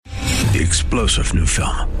The explosive new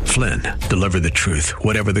film, Flynn, deliver the truth,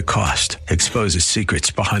 whatever the cost, exposes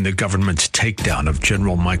secrets behind the government's takedown of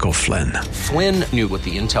General Michael Flynn. Flynn knew what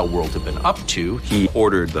the intel world had been up to. He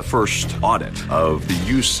ordered the first audit of the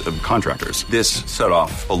use of contractors. This set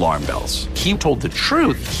off alarm bells. He told the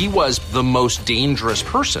truth. He was the most dangerous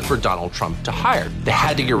person for Donald Trump to hire. They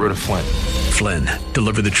had to get rid of Flynn. Flynn,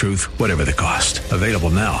 deliver the truth, whatever the cost. Available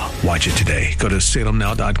now. Watch it today. Go to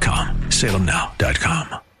salemnow.com.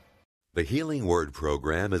 salemnow.com. The Healing Word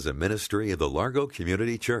program is a ministry of the Largo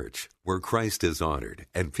Community Church, where Christ is honored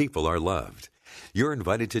and people are loved. You're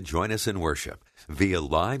invited to join us in worship via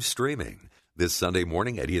live streaming this Sunday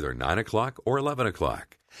morning at either 9 o'clock or 11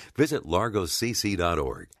 o'clock. Visit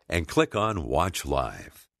largocc.org and click on Watch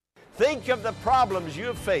Live. Think of the problems you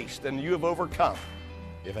have faced and you have overcome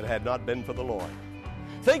if it had not been for the Lord.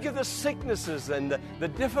 Think of the sicknesses and the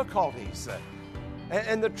difficulties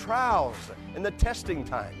and the trials and the testing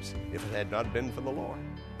times if it had not been for the Lord.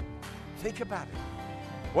 Think about it.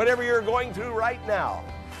 Whatever you're going through right now,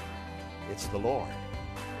 it's the Lord.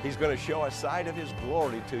 He's going to show a side of His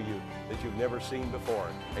glory to you that you've never seen before.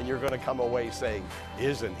 And you're going to come away saying,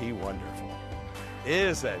 isn't He wonderful?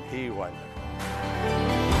 Isn't He wonderful?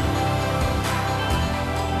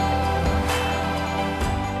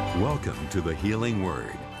 Welcome to the Healing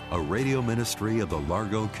Word, a radio ministry of the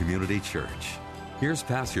Largo Community Church. Here's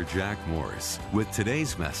Pastor Jack Morris with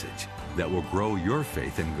today's message that will grow your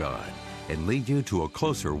faith in God and lead you to a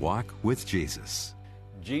closer walk with Jesus.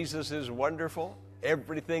 Jesus is wonderful.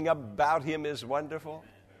 Everything about Him is wonderful.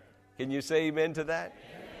 Can you say amen to that?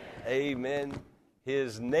 Amen.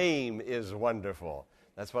 His name is wonderful.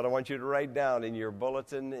 That's what I want you to write down in your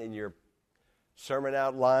bulletin, in your sermon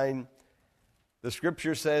outline. The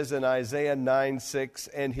scripture says in Isaiah 9:6,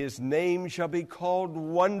 and His name shall be called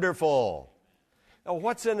Wonderful. Now,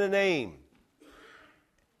 what's in a name?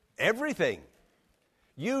 Everything.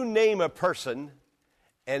 You name a person,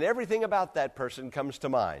 and everything about that person comes to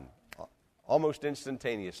mind almost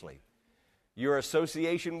instantaneously. Your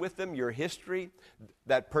association with them, your history,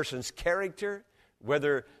 that person's character,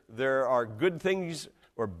 whether there are good things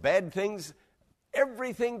or bad things,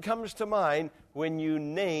 everything comes to mind when you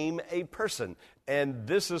name a person. And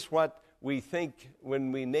this is what we think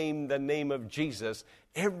when we name the name of Jesus.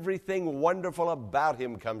 Everything wonderful about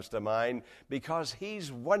Him comes to mind because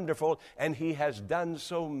He's wonderful and He has done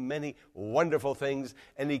so many wonderful things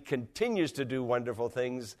and He continues to do wonderful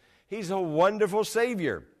things. He's a wonderful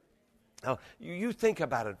Savior. Now, you think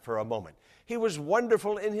about it for a moment. He was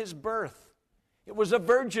wonderful in His birth. It was a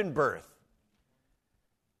virgin birth.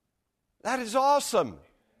 That is awesome.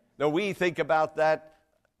 Now, we think about that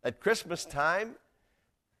at Christmas time,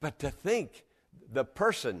 but to think the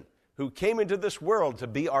person who came into this world to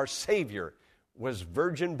be our Savior was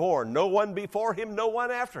virgin born. No one before Him, no one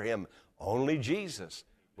after Him. Only Jesus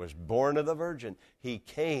was born of the Virgin. He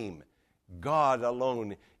came. God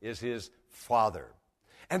alone is His Father.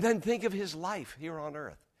 And then think of His life here on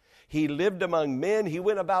earth. He lived among men. He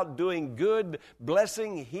went about doing good,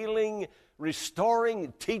 blessing, healing,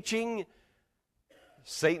 restoring, teaching.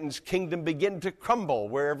 Satan's kingdom began to crumble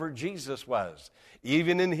wherever Jesus was.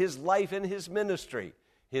 Even in His life and His ministry,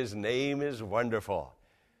 His name is wonderful.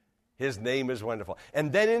 His name is wonderful.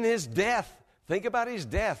 And then in His death, think about His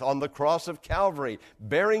death on the cross of Calvary,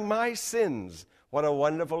 bearing my sins. What a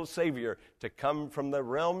wonderful Savior to come from the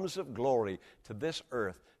realms of glory to this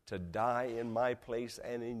earth to die in my place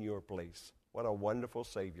and in your place. What a wonderful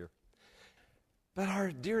Savior. But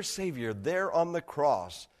our dear Savior there on the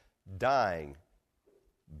cross, dying,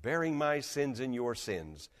 bearing my sins and your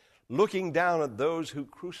sins, looking down at those who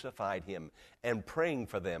crucified Him and praying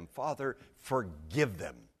for them, Father, forgive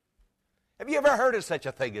them. Have you ever heard of such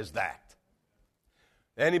a thing as that?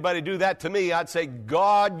 Anybody do that to me, I'd say,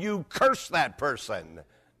 God, you curse that person.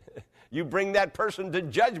 You bring that person to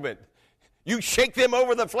judgment. You shake them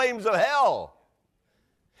over the flames of hell.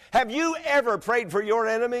 Have you ever prayed for your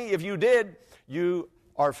enemy? If you did, you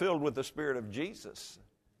are filled with the Spirit of Jesus.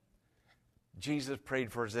 Jesus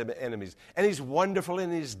prayed for His enemies. And He's wonderful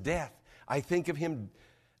in His death. I think of Him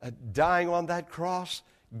dying on that cross,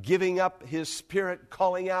 giving up His Spirit,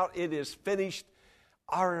 calling out, it is finished.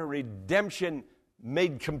 Our redemption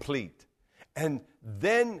made complete. And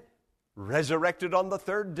then resurrected on the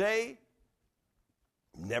third day,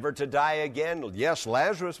 never to die again. Yes,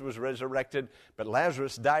 Lazarus was resurrected, but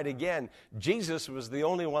Lazarus died again. Jesus was the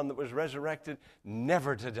only one that was resurrected,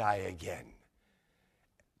 never to die again.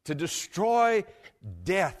 To destroy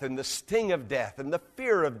death and the sting of death and the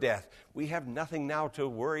fear of death. We have nothing now to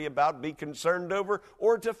worry about, be concerned over,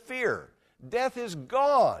 or to fear. Death is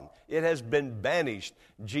gone. It has been banished.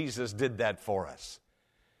 Jesus did that for us.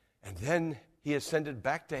 And then he ascended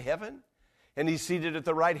back to heaven, and he's seated at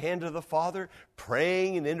the right hand of the Father,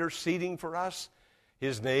 praying and interceding for us.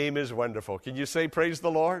 His name is wonderful. Can you say praise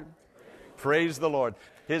the Lord? Praise the Lord.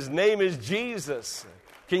 His name is Jesus.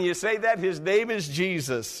 Can you say that? His name is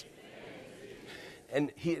Jesus.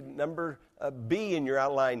 And number B in your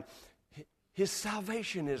outline, his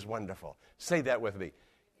salvation is wonderful. Say that with me.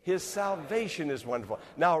 His salvation is wonderful.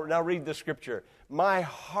 Now read the scripture. My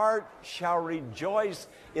heart shall rejoice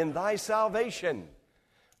in thy salvation.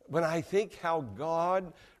 When I think how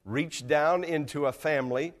God reached down into a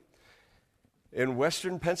family in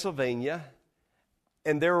western Pennsylvania,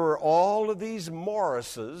 and there were all of these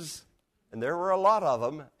Morrises, and there were a lot of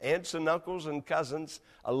them, aunts and uncles and cousins,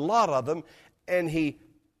 a lot of them, and he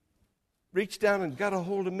reached down and got a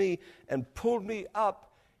hold of me and pulled me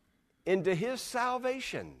up into his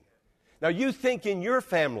salvation. Now you think in your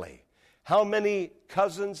family how many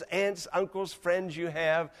cousins, aunts, uncles, friends you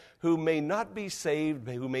have who may not be saved,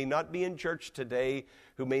 who may not be in church today,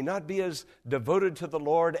 who may not be as devoted to the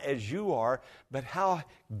Lord as you are, but how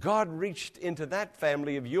God reached into that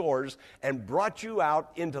family of yours and brought you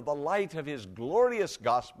out into the light of his glorious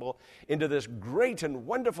gospel, into this great and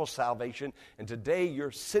wonderful salvation, and today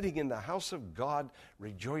you're sitting in the house of God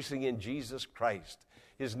rejoicing in Jesus Christ.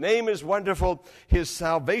 His name is wonderful. His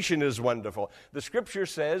salvation is wonderful. The scripture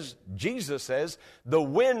says, Jesus says, the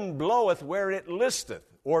wind bloweth where it listeth,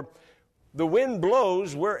 or the wind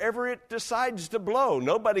blows wherever it decides to blow.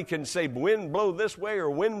 Nobody can say wind blow this way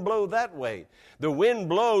or wind blow that way. The wind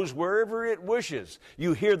blows wherever it wishes.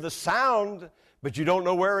 You hear the sound, but you don't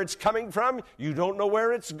know where it's coming from. You don't know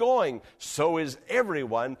where it's going. So is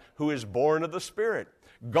everyone who is born of the Spirit.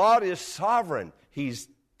 God is sovereign. He's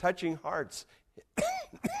touching hearts.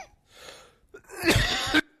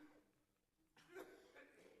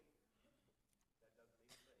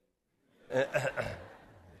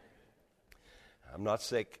 I'm not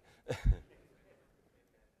sick.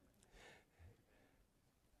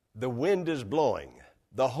 The wind is blowing.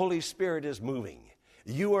 The Holy Spirit is moving.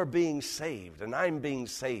 You are being saved, and I'm being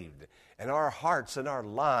saved. And our hearts and our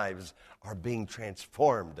lives are being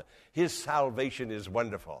transformed. His salvation is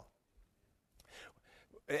wonderful.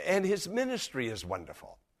 And his ministry is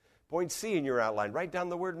wonderful. Point C in your outline. Write down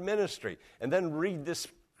the word ministry. And then read this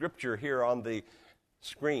scripture here on the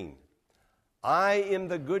screen. I am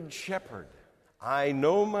the good shepherd. I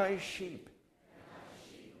know my sheep.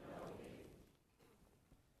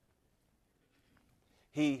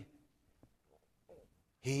 He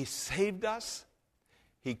saved us.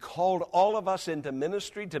 He called all of us into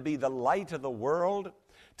ministry to be the light of the world,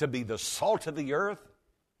 to be the salt of the earth.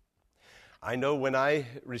 I know when I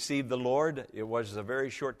received the Lord, it was a very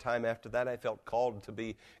short time after that, I felt called to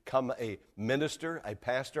become a minister, a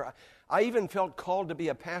pastor. I even felt called to be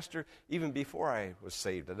a pastor even before I was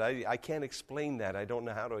saved. And I can't explain that. I don't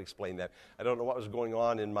know how to explain that. I don't know what was going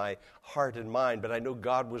on in my heart and mind, but I know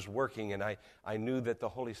God was working, and I knew that the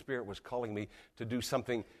Holy Spirit was calling me to do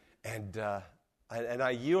something. And I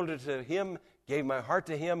yielded to Him, gave my heart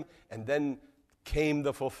to Him, and then came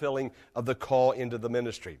the fulfilling of the call into the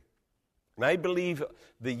ministry. And I believe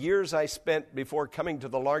the years I spent before coming to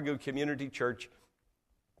the Largo Community Church,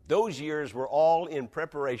 those years were all in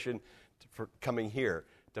preparation for coming here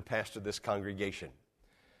to pastor this congregation.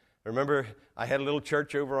 I remember I had a little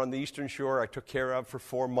church over on the Eastern Shore I took care of for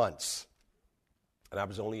 4 months. And I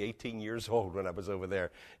was only 18 years old when I was over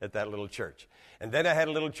there at that little church. And then I had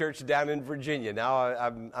a little church down in Virginia.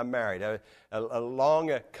 Now I'm married. Along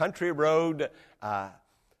a country road,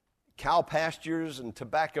 cow pastures and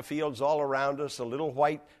tobacco fields all around us, a little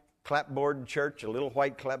white clapboard church, a little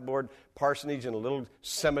white clapboard parsonage, and a little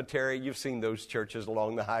cemetery. You've seen those churches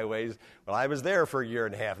along the highways. Well, I was there for a year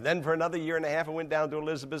and a half. And then for another year and a half, I went down to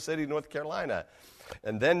Elizabeth City, North Carolina.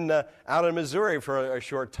 And then out in Missouri for a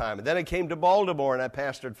short time. And then I came to Baltimore, and I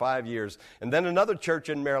pastored 5 years. And then another church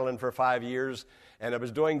in Maryland for 5 years. And I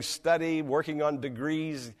was doing study, working on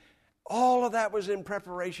degrees. All of that was in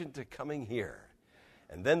preparation to coming here.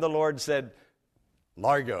 And then the Lord said,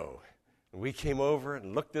 Largo. And we came over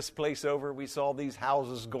and looked this place over. We saw these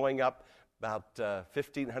houses going up, about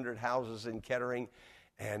 1,500 houses in Kettering.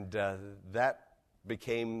 And that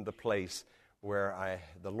became the place where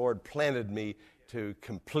the Lord planted me to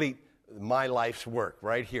complete my life's work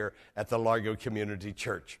right here at the Largo Community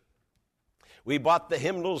Church. We bought the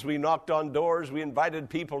hymnals, we knocked on doors, we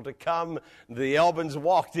invited people to come. The Elbins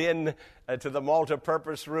walked in to the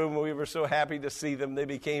multi-purpose room. We were so happy to see them. They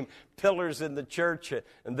became pillars in the church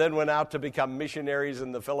and then went out to become missionaries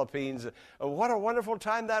in the Philippines. What a wonderful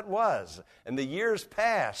time that was. And the years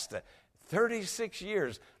passed. 36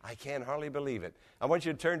 years. I can hardly believe it. I want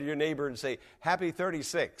you to turn to your neighbor and say, Happy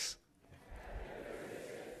 36.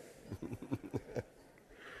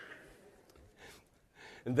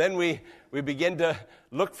 And then we begin to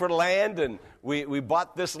look for land, and we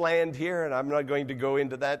bought this land here, and I'm not going to go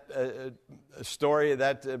into that story.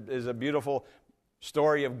 That is a beautiful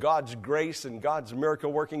story of God's grace and God's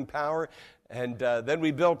miracle-working power. And then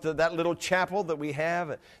we built that little chapel that we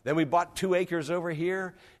have. Then we bought 2 acres over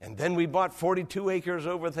here, and then we bought 42 acres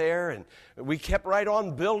over there, and we kept right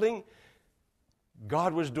on building.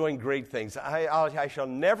 God was doing great things. I shall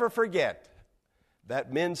never forget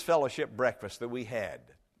that men's fellowship breakfast that we had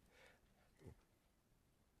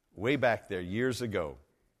way back there years ago.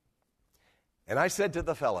 And I said to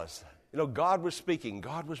the fellas, God was speaking.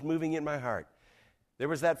 God was moving in my heart. There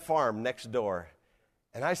was that farm next door.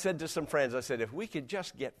 And I said to some friends, I said, if we could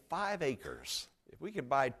just get 5 acres, if we could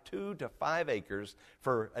buy 2 to 5 acres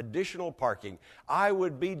for additional parking, I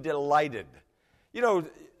would be delighted.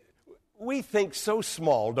 We think so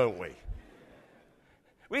small, don't we?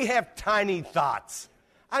 We have tiny thoughts.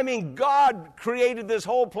 I mean, God created this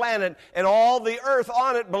whole planet, and all the earth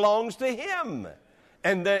on it belongs to Him.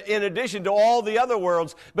 And in addition to all the other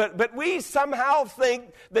worlds. But we somehow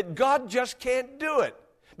think that God just can't do it,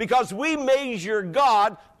 because we measure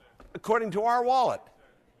God according to our wallet.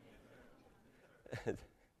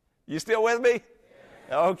 You still with me?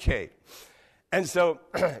 Okay. And so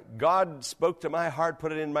God spoke to my heart,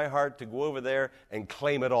 put it in my heart to go over there and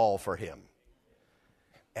claim it all for Him.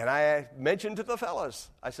 And I mentioned to the fellas,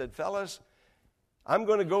 I said, fellas, I'm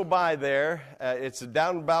going to go by there. It's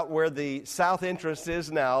down about where the south entrance is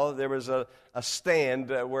now. There was a stand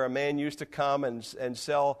where a man used to come and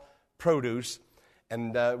sell produce.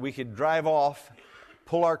 And we could drive off,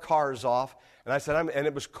 pull our cars off. And I said, and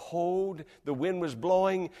it was cold. The wind was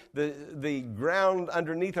blowing. The ground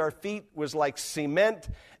underneath our feet was like cement.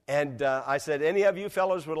 And I said, any of you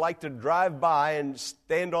fellows would like to drive by and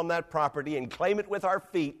stand on that property and claim it with our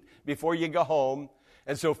feet before you go home?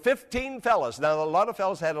 And so 15 fellas. Now, a lot of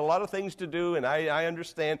fellas had a lot of things to do, and I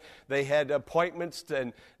understand they had appointments,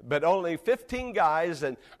 but only 15 guys,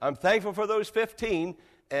 and I'm thankful for those 15.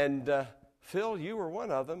 And Phil, you were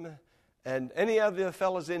one of them. And any of the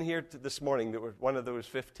fellas in here this morning that were one of those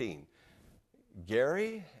 15?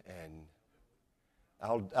 Gary and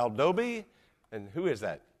Aldobi, and who is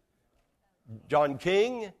that? John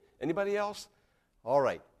King? Anybody else? All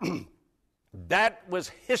right. That was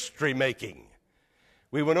history making.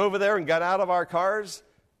 We went over there and got out of our cars.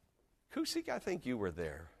 Kusik, I think you were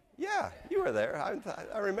there. Yeah, you were there.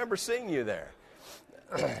 I remember seeing you there.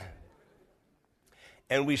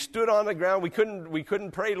 And we stood on the ground. We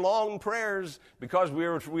couldn't pray long prayers because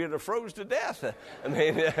we had froze to death. I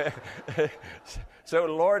mean, so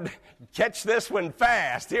Lord, catch this one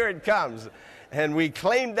fast. Here it comes. And we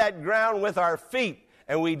claimed that ground with our feet.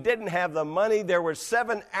 And we didn't have the money. There were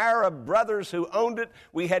 7 Arab brothers who owned it.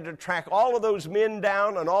 We had to track all of those men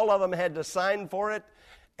down, and all of them had to sign for it.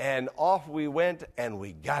 And off we went, and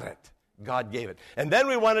we got it. God gave it. And then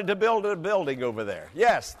we wanted to build a building over there.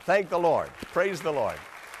 Yes, thank the Lord. Praise the Lord.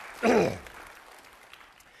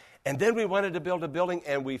 And then we wanted to build a building,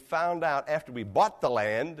 and we found out after we bought the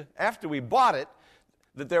land, after we bought it,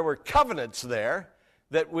 that there were covenants there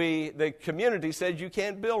that the community said you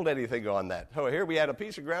can't build anything on that. So here we had a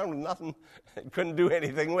piece of ground with nothing, couldn't do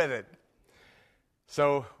anything with it.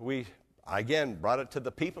 So we, again, brought it to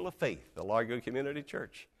the people of faith, the Largo Community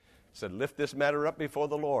Church. Said, lift this matter up before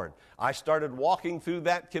the Lord. I started walking through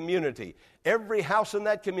that community. Every house in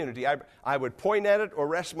that community, I would point at it or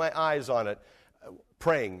rest my eyes on it,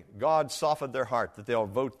 praying, God softened their heart that they'll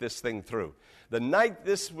vote this thing through. The night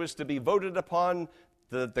this was to be voted upon,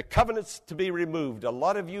 the covenants to be removed, a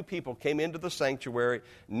lot of you people came into the sanctuary,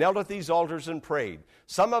 knelt at these altars and prayed.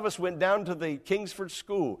 Some of us went down to the Kingsford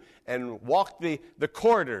School and walked the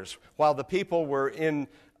corridors while the people were in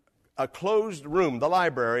a closed room, the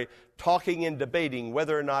library, talking and debating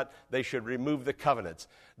whether or not they should remove the covenants.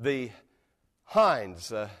 The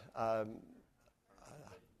Hines,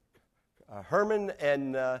 Herman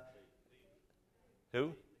and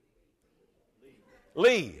who?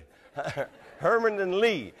 Lee. Herman and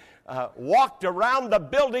Lee walked around the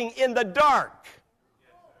building in the dark.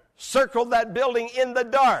 Circled that building in the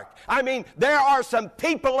dark. I mean, there are some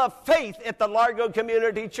people of faith at the Largo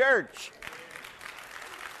Community Church.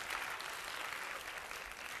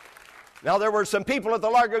 Now, there were some people at the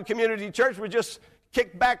Largo Community Church who were just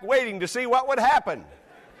kicked back waiting to see what would happen,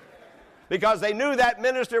 because they knew that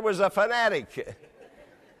minister was a fanatic.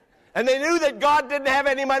 And they knew that God didn't have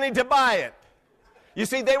any money to buy it. You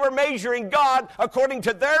see, they were measuring God according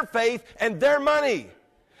to their faith and their money.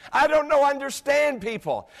 I don't understand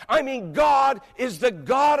people. I mean, God is the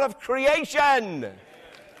God of creation.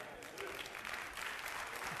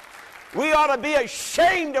 We ought to be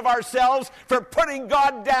ashamed of ourselves for putting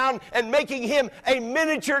God down and making him a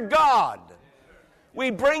miniature God. We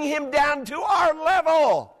bring him down to our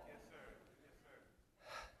level.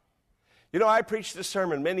 You know, I preached a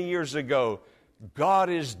sermon many years ago, God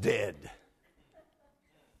is dead.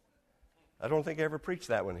 I don't think I ever preached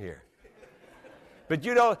that one here. But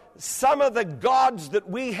you know, some of the gods that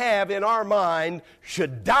we have in our mind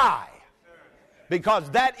should die. Because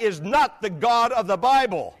that is not the God of the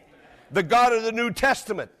Bible. The God of the New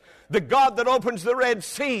Testament. The God that opens the Red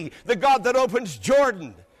Sea. The God that opens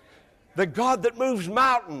Jordan. The God that moves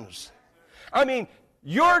mountains. I mean,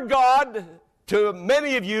 your God, to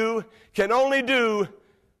many of you, can only do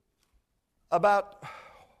about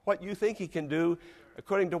what you think he can do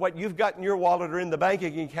according to what you've got in your wallet or in the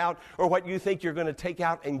banking account or what you think you're going to take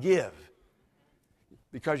out and give.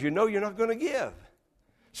 Because you know you're not going to give.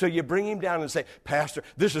 So you bring him down and say, Pastor,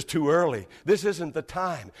 this is too early. This isn't the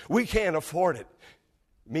time. We can't afford it.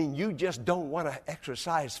 I mean, you just don't want to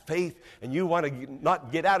exercise faith and you want to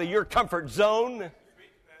not get out of your comfort zone.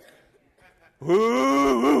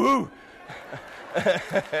 Woo!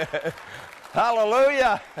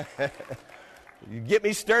 Hallelujah. You get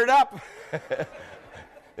me stirred up.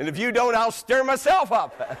 And if you don't, I'll stir myself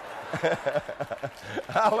up.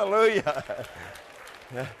 Hallelujah.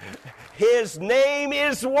 His name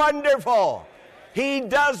is wonderful. He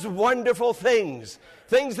does wonderful things.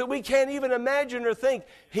 Things that we can't even imagine or think.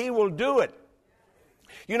 He will do it.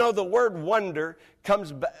 You know, the word wonder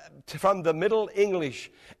comes from the Middle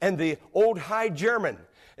English and the Old High German.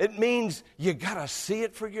 It means you got to see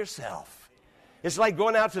it for yourself. It's like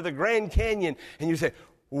going out to the Grand Canyon and you say,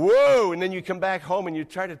 whoa, and then you come back home and you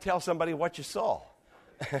try to tell somebody what you saw.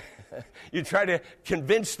 You try to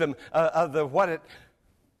convince them of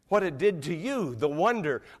what it did to you, the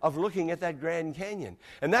wonder of looking at that Grand Canyon.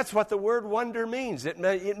 And that's what the word wonder means. It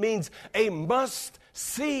means a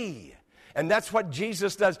must-see. And that's what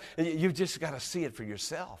Jesus does. You've just got to see it for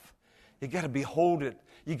yourself. You've got to behold it.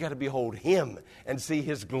 You've got to behold him and see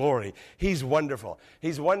his glory. He's wonderful.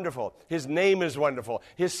 He's wonderful. His name is wonderful.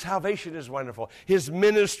 His salvation is wonderful. His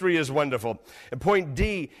ministry is wonderful. And point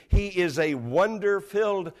D, he is a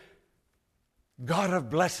wonder-filled God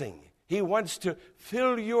of blessing. He wants to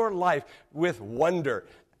fill your life with wonder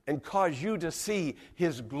and cause you to see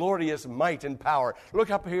his glorious might and power.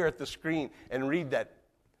 Look up here at the screen and read that.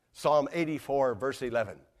 Psalm 84, verse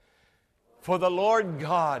 11. For the Lord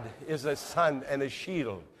God is a sun and a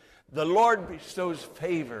shield. The Lord bestows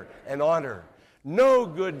favor and honor. No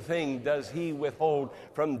good thing does he withhold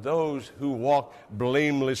from those who walk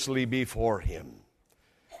blamelessly before him.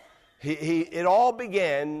 It all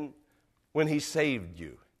began when he saved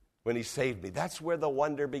you. When he saved me. That's where the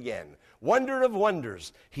wonder began. Wonder of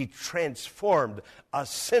wonders. He transformed a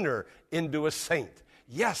sinner into a saint.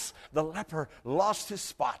 Yes, the leper lost his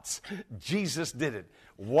spots. Jesus did it.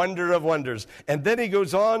 Wonder of wonders. And then he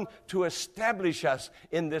goes on to establish us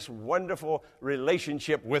in this wonderful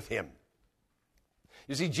relationship with him.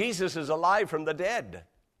 You see, Jesus is alive from the dead.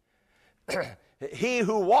 He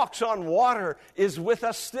who walks on water is with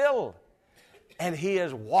us still. And he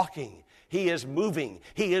is walking. He is moving.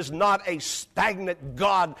 He is not a stagnant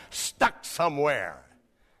God stuck somewhere.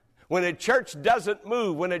 When a church doesn't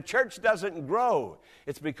move, when a church doesn't grow,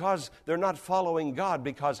 it's because they're not following God,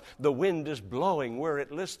 because the wind is blowing where it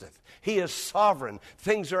listeth. He is sovereign.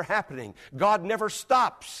 Things are happening. God never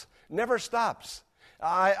stops. Never stops.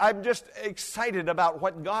 I'm just excited about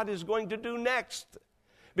what God is going to do next.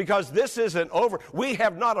 Because this isn't over. We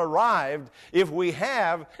have not arrived. If we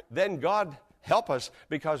have, then God help us,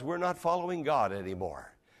 because we're not following God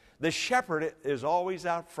anymore. The shepherd is always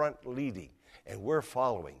out front leading, and we're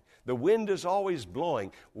following. The wind is always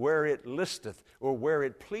blowing where it listeth or where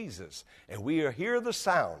it pleases, and we hear the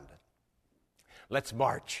sound. Let's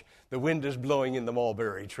march. The wind is blowing in the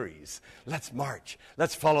mulberry trees. Let's march.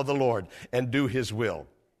 Let's follow the Lord and do his will.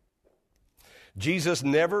 Jesus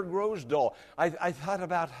never grows dull. I thought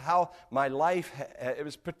about how my life, it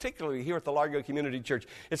was particularly here at the Largo Community Church.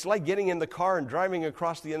 It's like getting in the car and driving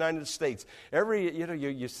across the United States.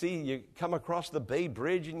 You come across the Bay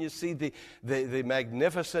Bridge and you see the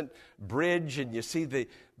magnificent bridge, and you see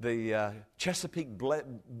the Chesapeake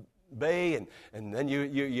Bay, and then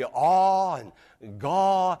you awe and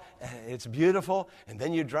gaw. It's beautiful. And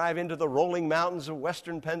then you drive into the rolling mountains of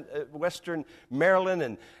western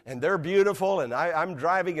Maryland, and they're beautiful. And I'm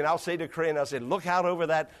driving, and I'll say to Corinne, I'll say, look out over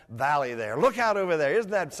that valley there. Look out over there.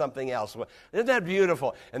 Isn't that something else? Isn't that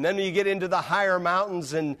beautiful? And then you get into the higher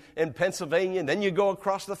mountains in Pennsylvania, and then you go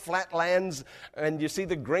across the flatlands, and you see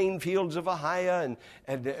the grain fields of Ohio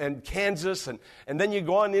and Kansas, and then you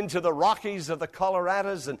go on into the Rockies of the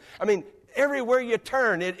Colorados, and I mean, everywhere you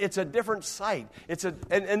turn, it's a different sight.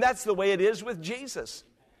 And that's the way it is with Jesus.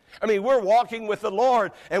 I mean, we're walking with the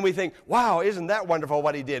Lord, and we think, wow, isn't that wonderful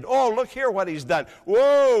what he did? Oh, look here what he's done.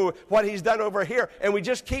 Whoa, what he's done over here. And we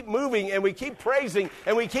just keep moving, and we keep praising,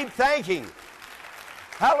 and we keep thanking.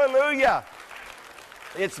 Hallelujah.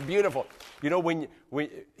 It's beautiful. You know, when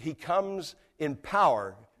he comes in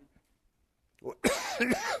power,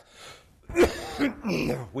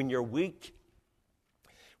 when you're weak,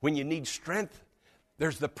 when you need strength,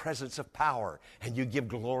 there's the presence of power, and you give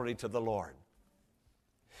glory to the Lord.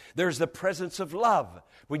 There's the presence of love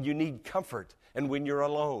when you need comfort and when you're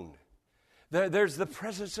alone. There's the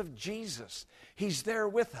presence of Jesus. He's there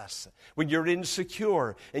with us. When you're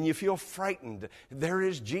insecure and you feel frightened, there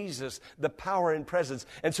is Jesus, the power and presence.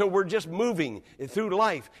 And so we're just moving through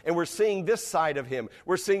life, and we're seeing this side of him.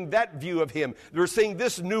 We're seeing that view of him. We're seeing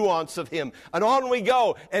this nuance of him. And on we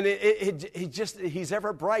go. And he's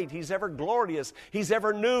ever bright. He's ever glorious. He's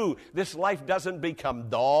ever new. This life doesn't become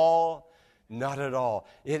dull. Not at all.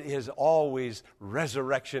 It is always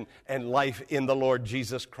resurrection and life in the Lord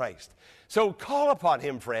Jesus Christ. So call upon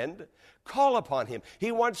him, friend. Call upon him.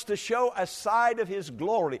 He wants to show a side of his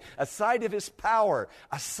glory, a side of his power,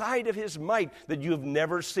 a side of his might that you've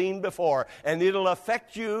never seen before. And it'll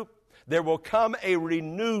affect you. There will come a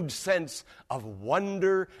renewed sense of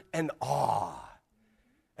wonder and awe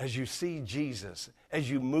as you see Jesus, as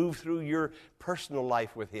you move through your personal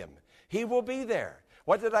life with him. He will be there.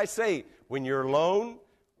 What did I say? When you're alone,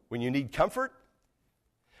 when you need comfort,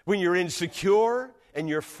 when you're insecure and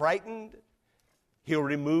you're frightened,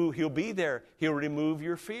 he'll be there. He'll remove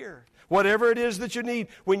your fear. Whatever it is that you need,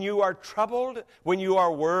 when you are troubled, when you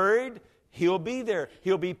are worried, he'll be there.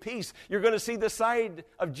 He'll be peace. You're going to see the side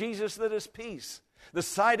of Jesus that is peace, the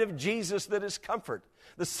side of Jesus that is comfort,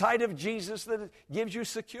 the side of Jesus that gives you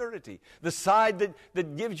security, the side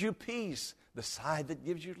that gives you peace, the side that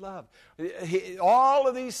gives you love. All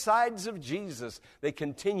of these sides of Jesus, they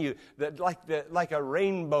continue like a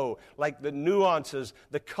rainbow, like the nuances,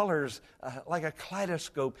 the colors, like a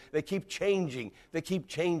kaleidoscope. They keep changing. They keep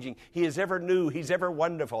changing. He is ever new. He's ever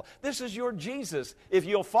wonderful. This is your Jesus if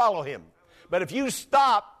you'll follow him. But if you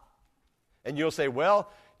stop and you'll say,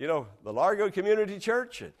 well, you know, the Largo Community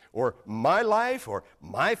Church or my life or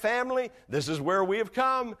my family, this is where we have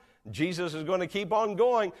come. Jesus is going to keep on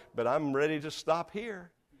going, but I'm ready to stop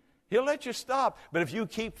here. He'll let you stop. But if you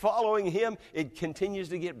keep following him, it continues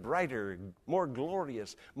to get brighter, more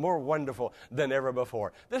glorious, more wonderful than ever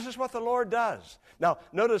before. This is what the Lord does. Now,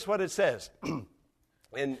 notice what it says.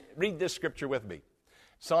 And read this scripture with me.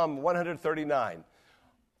 Psalm 139.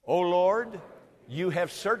 O Lord, you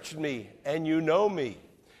have searched me, and you know me.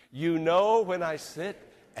 You know when I sit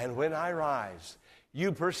and when I rise.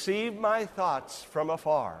 You perceive my thoughts from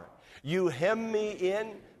afar. You hem me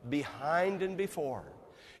in behind and before.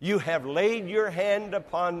 You have laid your hand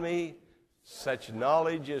upon me. Such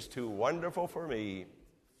knowledge is too wonderful for me.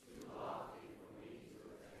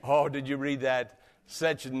 Oh, did you read that?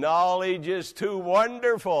 Such knowledge is too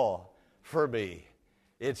wonderful for me.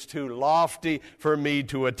 It's too lofty for me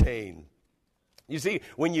to attain. You see,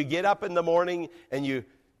 when you get up in the morning and you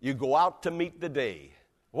go out to meet the day,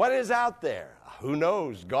 what is out there? Who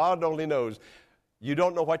knows? God only knows. You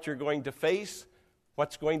don't know what you're going to face,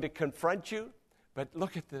 what's going to confront you. But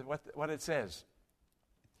look at what it says.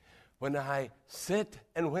 When I sit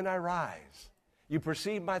and when I rise, you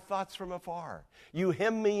perceive my thoughts from afar. You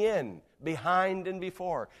hem me in behind and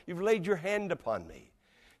before. You've laid your hand upon me.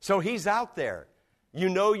 So he's out there. You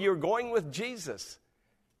know you're going with Jesus.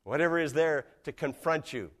 Whatever is there to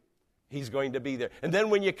confront you, he's going to be there. And then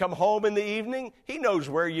when you come home in the evening, he knows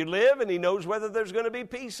where you live, and he knows whether there's going to be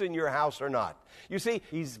peace in your house or not. You see,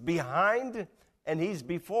 he's behind and he's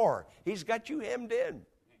before. He's got you hemmed in.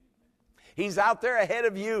 He's out there ahead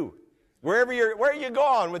of you. Where are you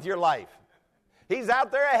going with your life? He's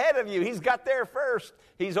out there ahead of you. He's got there first.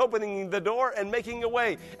 He's opening the door and making a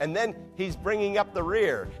way. And then he's bringing up the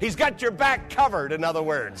rear. He's got your back covered, in other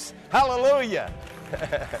words. Hallelujah.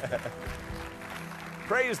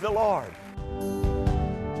 Praise the Lord.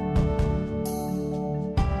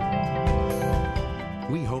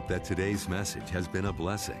 We hope that today's message has been a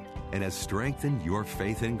blessing and has strengthened your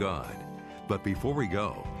faith in God. But before we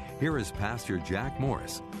go, here is Pastor Jack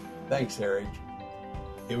Morris. Thanks, Eric.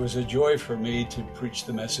 It was a joy for me to preach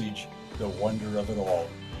the message, The Wonder of It All.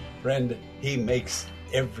 Friend, He makes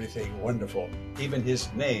everything wonderful. Even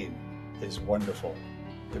His name is wonderful.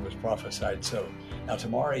 It was prophesied so. Now,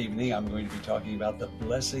 tomorrow evening, I'm going to be talking about the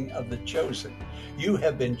blessing of the chosen. You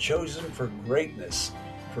have been chosen for greatness,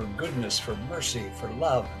 for goodness, for mercy, for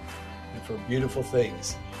love, and for beautiful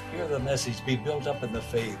things. Hear the message, be built up in the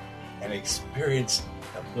faith, and experience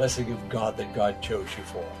the blessing of God that God chose you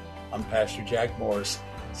for. I'm Pastor Jack Morris.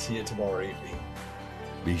 See you tomorrow evening.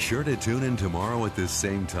 Be sure to tune in tomorrow at this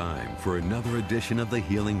same time for another edition of The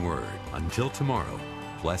Healing Word. Until tomorrow,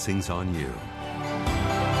 blessings on you.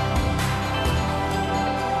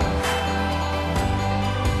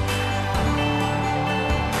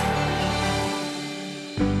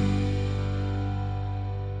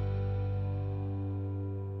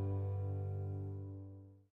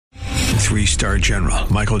 Three-star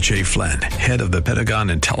General Michael J. Flynn, head of the Pentagon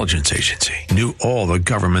Intelligence Agency, knew all the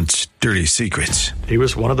government's dirty secrets. He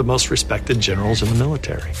was one of the most respected generals in the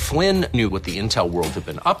military. Flynn knew what the intel world had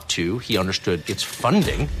been up to. He understood its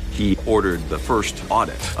funding. He ordered the first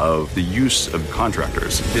audit of the use of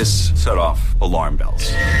contractors. This set off alarm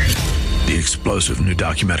bells. The explosive new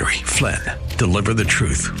documentary, Flynn, Deliver the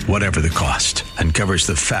Truth, Whatever the Cost, uncovers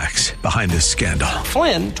the facts behind this scandal.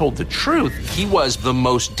 Flynn told the truth. He was the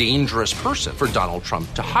most dangerous person for Donald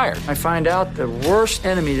Trump to hire. I find out the worst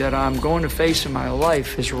enemy that I'm going to face in my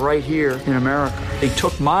life is right here in America. They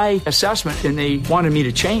took my assessment and they wanted me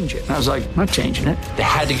to change it. And I was like, I'm not changing it. They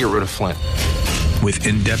had to get rid of Flynn. With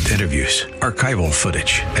in-depth interviews, archival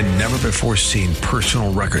footage, and never-before-seen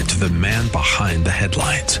personal records of the man behind the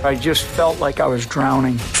headlines. I just felt like I was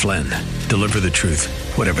drowning. Flynn, Deliver the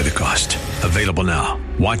Truth, Whatever the Cost. Available now.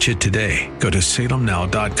 Watch it today. Go to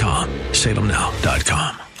salemnow.com.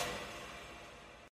 salemnow.com.